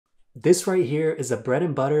This right here is the bread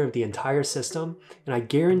and butter of the entire system, and I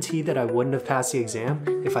guarantee that I wouldn't have passed the exam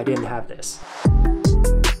if I didn't have this.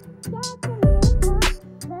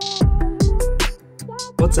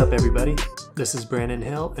 What's up everybody? This is Brandon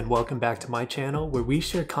Hill and welcome back to my channel where we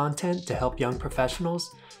share content to help young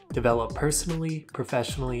professionals develop personally,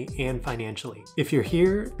 professionally, and financially. If you're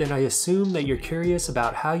here, then I assume that you're curious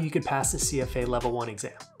about how you could pass the CFA Level 1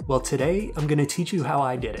 exam. Well, today I'm going to teach you how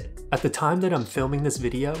I did it. At the time that I'm filming this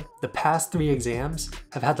video, the past 3 exams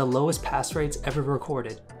have had the lowest pass rates ever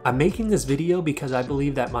recorded. I'm making this video because I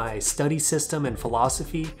believe that my study system and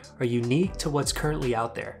philosophy are unique to what's currently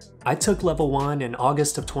out there. I took Level 1 in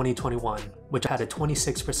August of 2021, which had a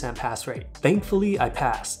 26% pass rate. Thankfully, I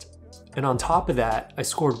passed. And on top of that, I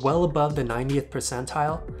scored well above the 90th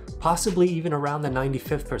percentile, possibly even around the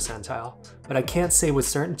 95th percentile, but I can't say with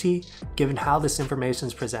certainty given how this information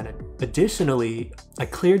is presented. Additionally, I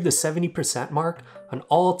cleared the 70% mark on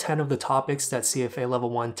all 10 of the topics that CFA Level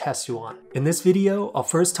 1 tests you on. In this video, I'll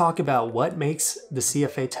first talk about what makes the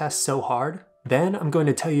CFA test so hard. Then I'm going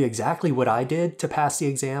to tell you exactly what I did to pass the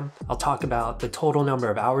exam. I'll talk about the total number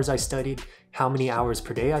of hours I studied, how many hours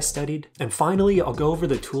per day I studied, and finally I'll go over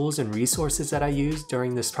the tools and resources that I used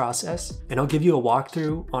during this process, and I'll give you a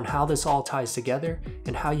walkthrough on how this all ties together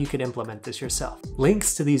and how you could implement this yourself.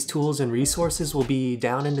 Links to these tools and resources will be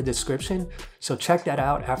down in the description, so check that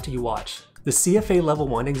out after you watch. The CFA Level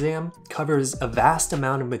 1 exam covers a vast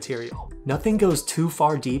amount of material. Nothing goes too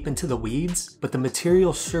far deep into the weeds, but the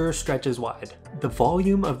material sure stretches wide. The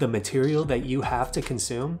volume of the material that you have to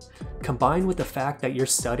consume, combined with the fact that your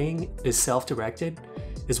studying is self-directed,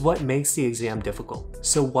 is what makes the exam difficult.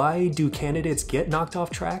 So why do candidates get knocked off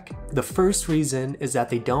track? The first reason is that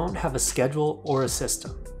they don't have a schedule or a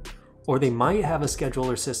system. Or they might have a schedule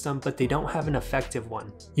or system, but they don't have an effective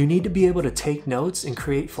one. You need to be able to take notes and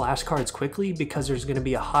create flashcards quickly because there's going to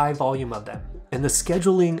be a high volume of them. And the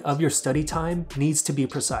scheduling of your study time needs to be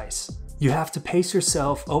precise. You have to pace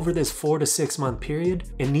yourself over this 4 to 6 month period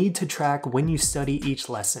and need to track when you study each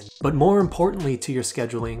lesson. But more importantly to your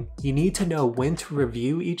scheduling, you need to know when to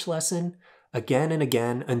review each lesson again and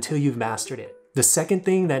again until you've mastered it. The second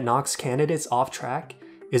thing that knocks candidates off track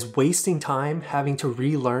is wasting time having to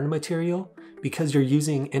relearn material because you're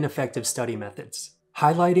using ineffective study methods.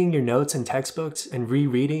 Highlighting your notes and textbooks and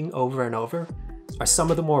rereading over and over are some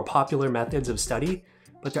of the more popular methods of study,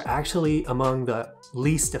 but they're actually among the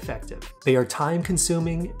least effective. They are time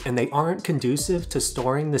consuming and they aren't conducive to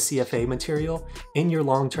storing the CFA material in your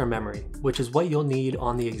long-term memory, which is what you'll need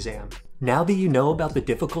on the exam. Now that you know about the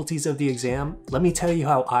difficulties of the exam, let me tell you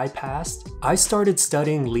how I passed. I started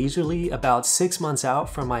studying leisurely about 6 months out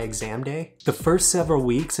from my exam day. The first several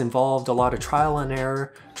weeks involved a lot of trial and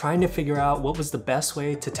error, trying to figure out what was the best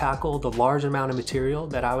way to tackle the large amount of material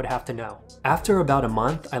that I would have to know. After about a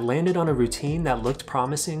month, I landed on a routine that looked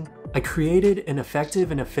promising. I created an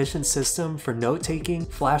effective and efficient system for note-taking,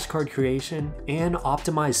 flashcard creation, and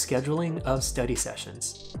optimized scheduling of study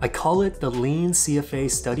sessions. I call it the Lean CFA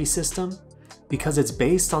Study System because it's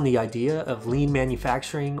based on the idea of lean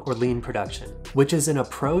manufacturing or lean production, which is an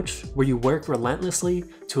approach where you work relentlessly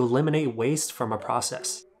to eliminate waste from a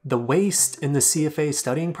process. The waste in the CFA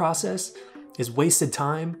studying process is wasted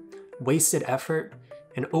time, wasted effort,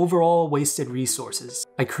 and overall wasted resources.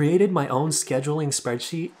 I created my own scheduling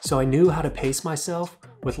spreadsheet so I knew how to pace myself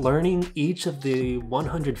with learning each of the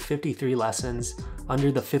 153 lessons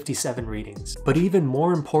under the 57 readings. But even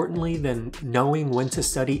more importantly than knowing when to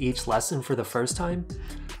study each lesson for the first time,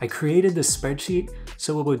 I created this spreadsheet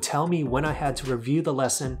so it would tell me when I had to review the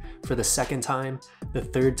lesson for the second time, the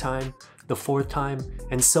third time, the fourth time,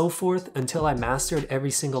 and so forth until I mastered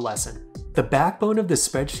every single lesson. The backbone of this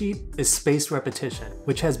spreadsheet is spaced repetition,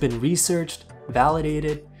 which has been researched,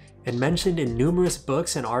 validated, and mentioned in numerous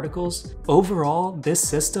books and articles. Overall, this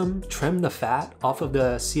system trimmed the fat off of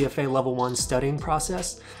the CFA Level 1 studying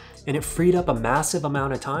process, and it freed up a massive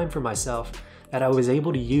amount of time for myself that I was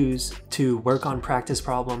able to use to work on practice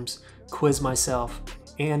problems, quiz myself,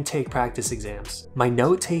 and take practice exams. My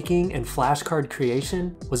note-taking and flashcard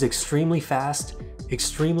creation was extremely fast,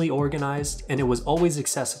 extremely organized, and it was always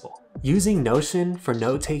accessible. Using Notion for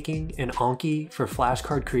note-taking and Anki for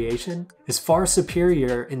flashcard creation is far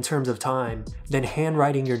superior in terms of time than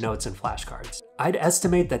handwriting your notes and flashcards. I'd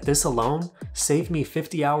estimate that this alone saved me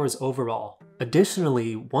 50 hours overall.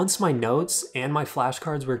 Additionally, once my notes and my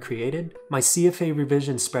flashcards were created, my CFA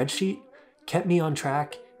Revision Spreadsheet kept me on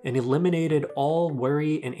track and eliminated all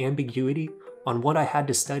worry and ambiguity on what I had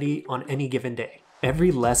to study on any given day.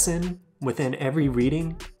 Every lesson within every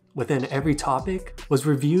reading within every topic was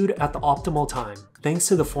reviewed at the optimal time, thanks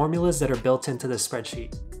to the formulas that are built into the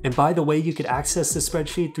spreadsheet. And by the way, you could access the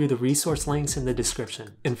spreadsheet through the resource links in the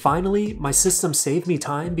description. And finally, my system saved me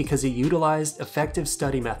time because it utilized effective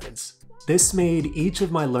study methods. This made each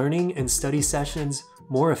of my learning and study sessions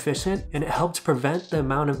more efficient, and it helped prevent the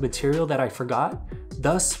amount of material that I forgot,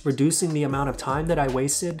 thus reducing the amount of time that I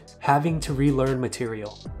wasted having to relearn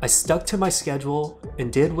material. I stuck to my schedule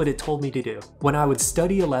and did what it told me to do. When I would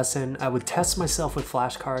study a lesson, I would test myself with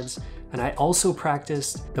flashcards, and I also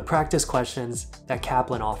practiced the practice questions that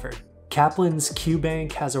Kaplan offered. Kaplan's Q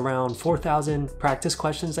Bank has around 4,000 practice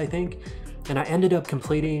questions, I think, and I ended up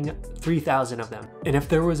completing 3,000 of them. And if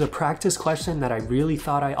there was a practice question that I really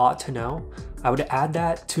thought I ought to know, I would add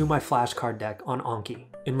that to my flashcard deck on Anki.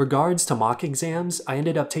 In regards to mock exams, I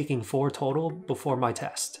ended up taking 4 total before my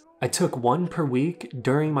test. I took 1 per week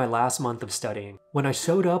during my last month of studying. When I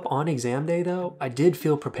showed up on exam day though, I did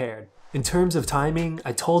feel prepared. In terms of timing,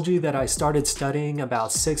 I told you that I started studying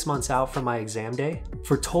about 6 months out from my exam day.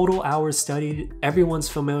 For total hours studied, everyone's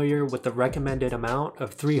familiar with the recommended amount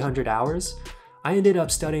of 300 hours. I ended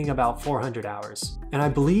up studying about 400 hours. And I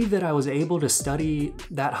believe that I was able to study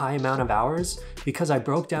that high amount of hours because I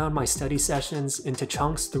broke down my study sessions into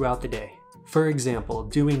chunks throughout the day. For example,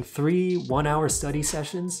 doing 3 1-hour study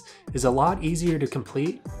sessions is a lot easier to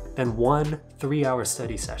complete than 1 3-hour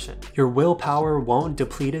study session. Your willpower won't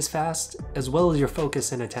deplete as fast, as well as your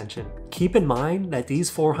focus and attention. Keep in mind that these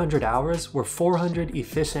 400 hours were 400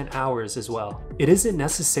 efficient hours as well. It isn't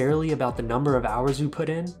necessarily about the number of hours you put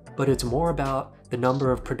in, but it's more about the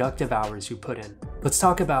number of productive hours you put in. Let's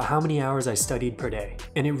talk about how many hours I studied per day.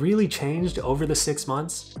 And it really changed over the 6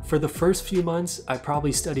 months. For the first few months, I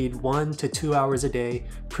probably studied 1 to 2 hours a day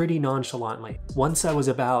pretty nonchalantly. Once I was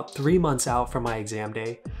about 3 months out from my exam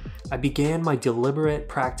day, I began my deliberate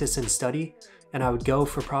practice and study, and I would go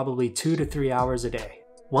for probably 2 to 3 hours a day.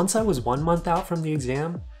 Once I was 1 month out from the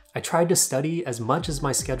exam, I tried to study as much as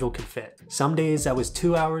my schedule could fit. Some days that was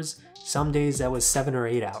 2 hours, some days that was 7 or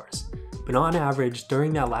 8 hours. But on average,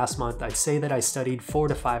 during that last month, I'd say that I studied 4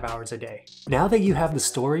 to 5 hours a day. Now that you have the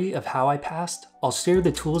story of how I passed, I'll share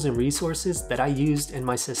the tools and resources that I used in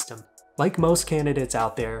my system. Like most candidates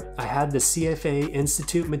out there, I had the CFA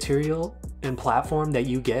Institute material and platform that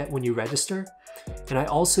you get when you register, and I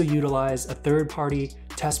also utilize a third-party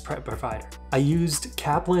test prep provider. I used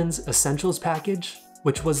Kaplan's Essentials package,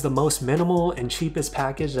 which was the most minimal and cheapest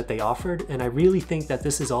package that they offered, and I really think that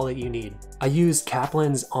this is all that you need. I used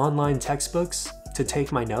Kaplan's online textbooks to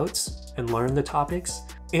take my notes and learn the topics,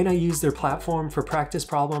 and I used their platform for practice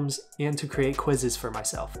problems and to create quizzes for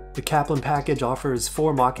myself. The Kaplan package offers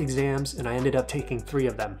 4 mock exams, and I ended up taking 3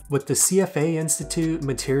 of them. With the CFA Institute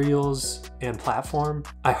materials and platform,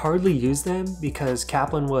 I hardly used them because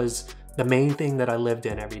Kaplan was the main thing that I lived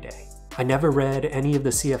in every day. I never read any of the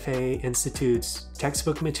CFA Institute's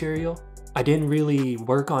textbook material. I didn't really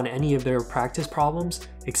work on any of their practice problems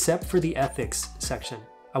except for the ethics section.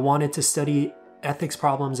 I wanted to study ethics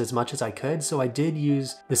problems as much as I could, so I did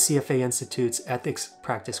use the CFA Institute's ethics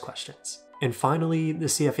practice questions. And finally, the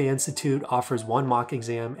CFA Institute offers 1 mock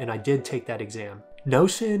exam, and I did take that exam.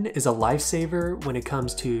 Notion is a lifesaver when it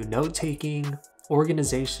comes to note-taking,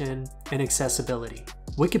 organization, and accessibility.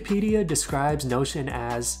 Wikipedia describes Notion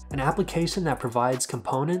as an application that provides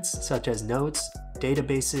components such as notes,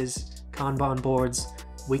 databases, Kanban boards,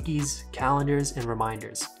 wikis, calendars, and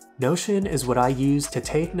reminders. Notion is what I use to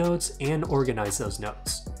take notes and organize those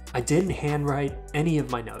notes. I didn't handwrite any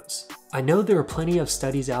of my notes. I know there are plenty of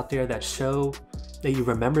studies out there that show that you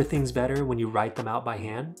remember things better when you write them out by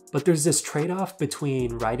hand, but there's this trade-off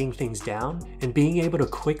between writing things down and being able to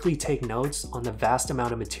quickly take notes on the vast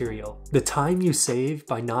amount of material. The time you save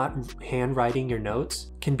by not handwriting your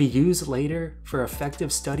notes can be used later for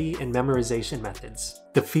effective study and memorization methods.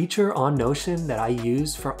 The feature on Notion that I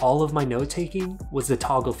used for all of my note-taking was the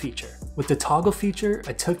toggle feature. With the toggle feature,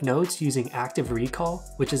 I took notes using active recall,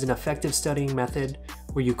 which is an effective studying method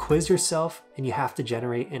where you quiz yourself and you have to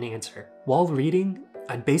generate an answer. While reading,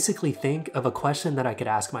 I'd basically think of a question that I could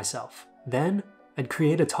ask myself. Then, I'd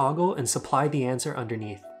create a toggle and supply the answer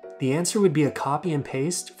underneath. The answer would be a copy and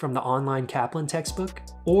paste from the online Kaplan textbook,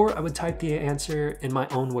 or I would type the answer in my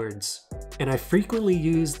own words. And I frequently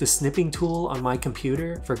use the snipping tool on my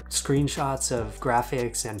computer for screenshots of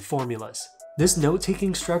graphics and formulas. This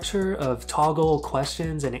note-taking structure of toggle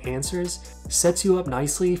questions and answers sets you up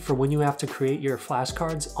nicely for when you have to create your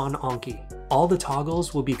flashcards on Anki. All the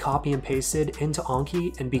toggles will be copy and pasted into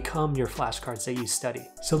Anki and become your flashcards that you study.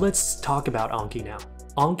 So let's talk about Anki now.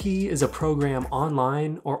 Anki is a program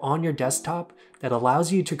online or on your desktop that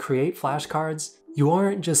allows you to create flashcards You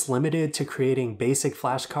aren't just limited to creating basic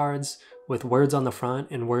flashcards with words on the front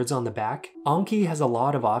and words on the back. Anki has a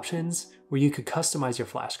lot of options where you could customize your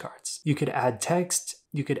flashcards. You could add text,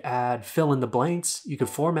 you could add fill in the blanks, you could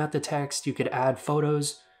format the text, you could add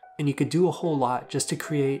photos, and you could do a whole lot just to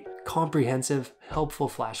create comprehensive, helpful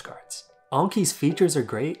flashcards. Anki's features are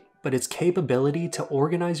great, but its capability to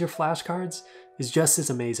organize your flashcards is just as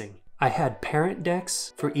amazing. I had parent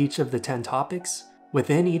decks for each of the 10 topics.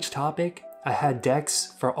 Within each topic, I had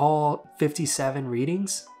decks for all 57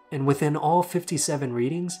 readings, and within all 57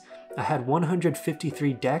 readings, I had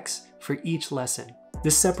 153 decks for each lesson.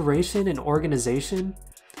 This separation and organization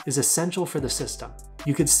is essential for the system.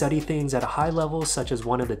 You could study things at a high level, such as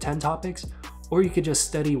one of the 10 topics, or you could just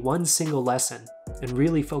study one single lesson and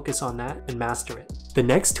really focus on that and master it. The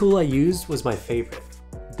next tool I used was my favorite.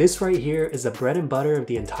 This right here is the bread and butter of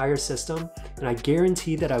the entire system, and I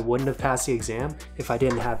guarantee that I wouldn't have passed the exam if I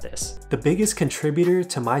didn't have this. The biggest contributor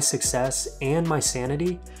to my success and my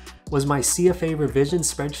sanity was my CFA Revision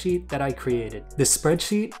Spreadsheet that I created. This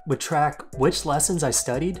spreadsheet would track which lessons I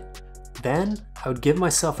studied, then I would give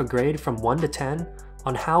myself a grade from 1 to 10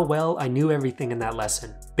 on how well I knew everything in that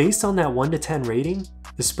lesson. Based on that 1 to 10 rating,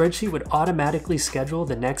 the spreadsheet would automatically schedule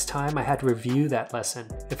the next time I had to review that lesson.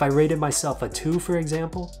 If I rated myself a 2, for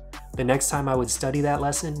example, the next time I would study that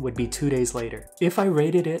lesson would be 2 days later. If I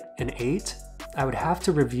rated it an 8, I would have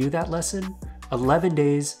to review that lesson 11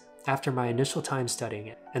 days after my initial time studying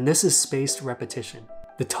it. And this is spaced repetition.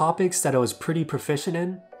 The topics that I was pretty proficient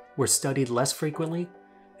in were studied less frequently,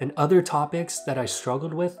 and other topics that I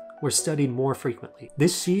struggled with were studied more frequently.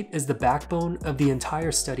 This sheet is the backbone of the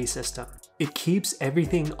entire study system. It keeps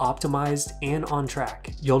everything optimized and on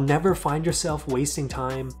track. You'll never find yourself wasting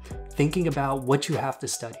time thinking about what you have to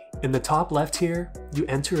study. In the top left here, you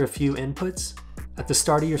enter a few inputs. At the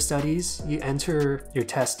start of your studies, you enter your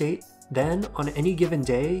test date. Then, on any given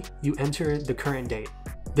day, you enter the current date.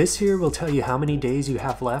 This here will tell you how many days you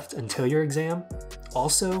have left until your exam.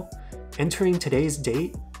 Also, entering today's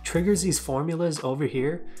date triggers these formulas over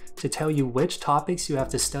here to tell you which topics you have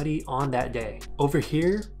to study on that day. Over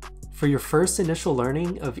here, for your first initial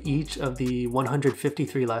learning of each of the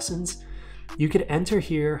 153 lessons, you could enter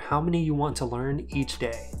here how many you want to learn each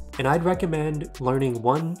day. And I'd recommend learning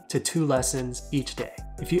 1 to 2 lessons each day.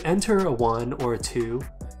 If you enter a 1 or a 2,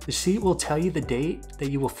 the sheet will tell you the date that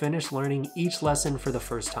you will finish learning each lesson for the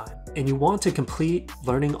first time. And you want to complete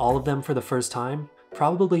learning all of them for the first time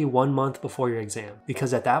probably 1 month before your exam,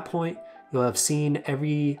 because at that point, you'll have seen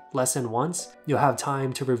every lesson once, you'll have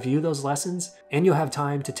time to review those lessons, and you'll have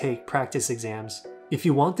time to take practice exams. If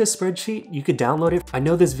you want this spreadsheet, you could download it. I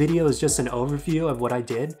know this video is just an overview of what I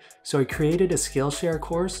did, so I created a Skillshare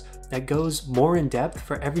course that goes more in depth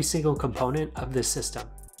for every single component of this system.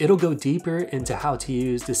 It'll go deeper into how to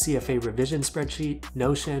use the CFA Revision Spreadsheet,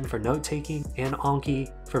 Notion for note-taking, and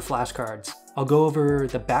Anki for flashcards. I'll go over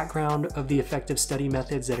the background of the effective study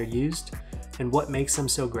methods that are used and what makes them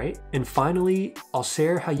so great. And finally, I'll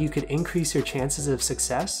share how you could increase your chances of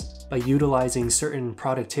success by utilizing certain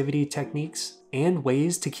productivity techniques and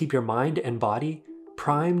ways to keep your mind and body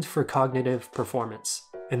primed for cognitive performance.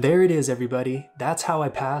 And there it is, everybody. That's how I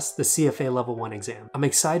passed the CFA Level 1 exam. I'm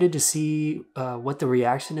excited to see what the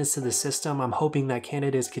reaction is to the system. I'm hoping that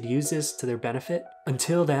candidates could use this to their benefit.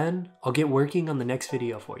 Until then, I'll get working on the next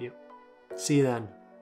video for you. See you then.